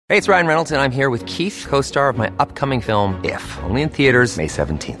Hey, it's Ryan Reynolds, and I'm here with Keith, co-star of my upcoming film, If, only in theaters May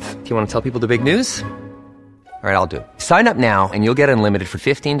 17th. Do you want to tell people the big news? All right, I'll do it. Sign up now and you'll get unlimited for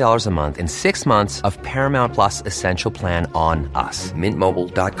 $15 a month and 6 months of Paramount Plus Essential Plan on us.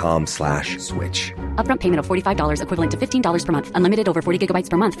 MintMobile.com/switch. Upfront payment of $45 equivalent to $15 per month. Unlimited over 40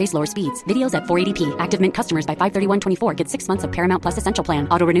 gigabytes per month. Face lower speeds. Videos at 480p. Active Mint customers by 531.24 get 6 months of Paramount Plus Essential Plan.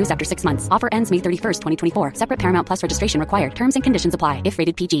 Auto renews after 6 months. Offer ends May 31st, 2024. Separate Paramount Plus registration required. Terms and conditions apply if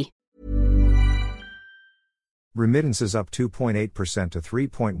rated PG. Remittances up 2.8% to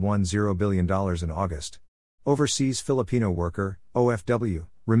 $3.10 billion in August. Overseas Filipino worker, OFW,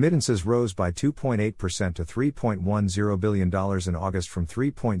 remittances rose by 2.8% to $3.10 billion in August from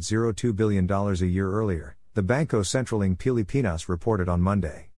 $3.02 billion a year earlier, the Bangko Sentral ng Pilipinas reported on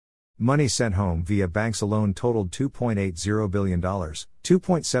Monday. Money sent home via banks alone totaled $2.80 billion,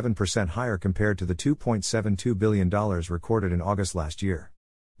 2.7% higher compared to the $2.72 billion recorded in August last year.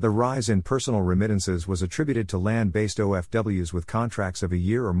 The rise in personal remittances was attributed to land-based OFWs with contracts of a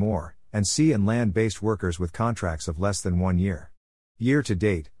year or more, and sea and land-based workers with contracts of less than 1 year.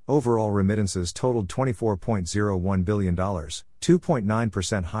 Year-to-date, overall remittances totaled $24.01 billion,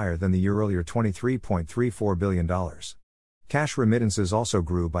 2.9% higher than the year earlier $23.34 billion. Cash remittances also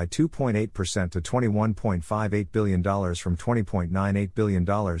grew by 2.8% to $21.58 billion from $20.98 billion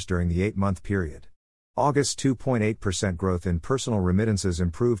during the 8-month period. August's 2.8% growth in personal remittances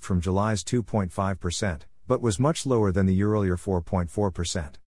improved from July's 2.5%, but was much lower than the year earlier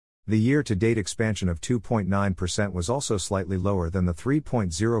 4.4%. The year-to-date expansion of 2.9% was also slightly lower than the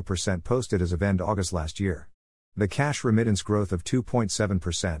 3.0% posted as of end August last year. The cash remittance growth of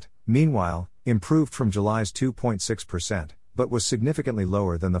 2.7%, meanwhile, improved from July's 2.6%, but was significantly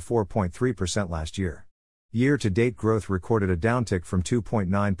lower than the 4.3% last year. Year-to-date growth recorded a downtick from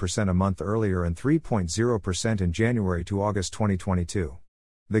 2.9% a month earlier and 3.0% in January to August 2022.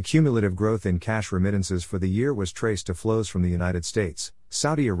 The cumulative growth in cash remittances for the year was traced to flows from the United States,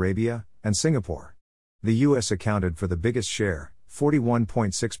 Saudi Arabia, and Singapore. The U.S. accounted for the biggest share,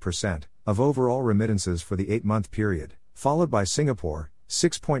 41.6%, of overall remittances for the 8-month period, followed by Singapore,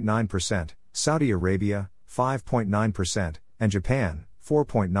 6.9%, Saudi Arabia, 5.9%, and Japan,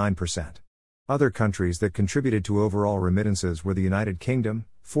 4.9%. Other countries that contributed to overall remittances were the United Kingdom,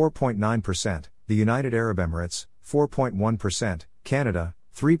 4.9%, the United Arab Emirates, 4.1%, Canada,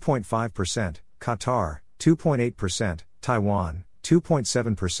 3.5%, Qatar, 2.8%, Taiwan,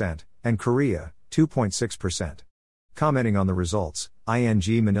 2.7%, and Korea, 2.6%. Commenting on the results, ING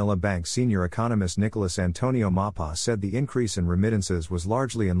Manila Bank senior economist Nicolas Antonio Mapa said the increase in remittances was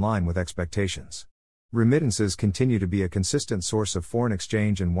largely in line with expectations. Remittances continue to be a consistent source of foreign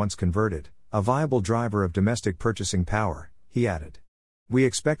exchange and once converted, a viable driver of domestic purchasing power, he added. We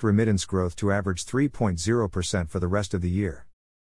expect remittance growth to average 3.0% for the rest of the year.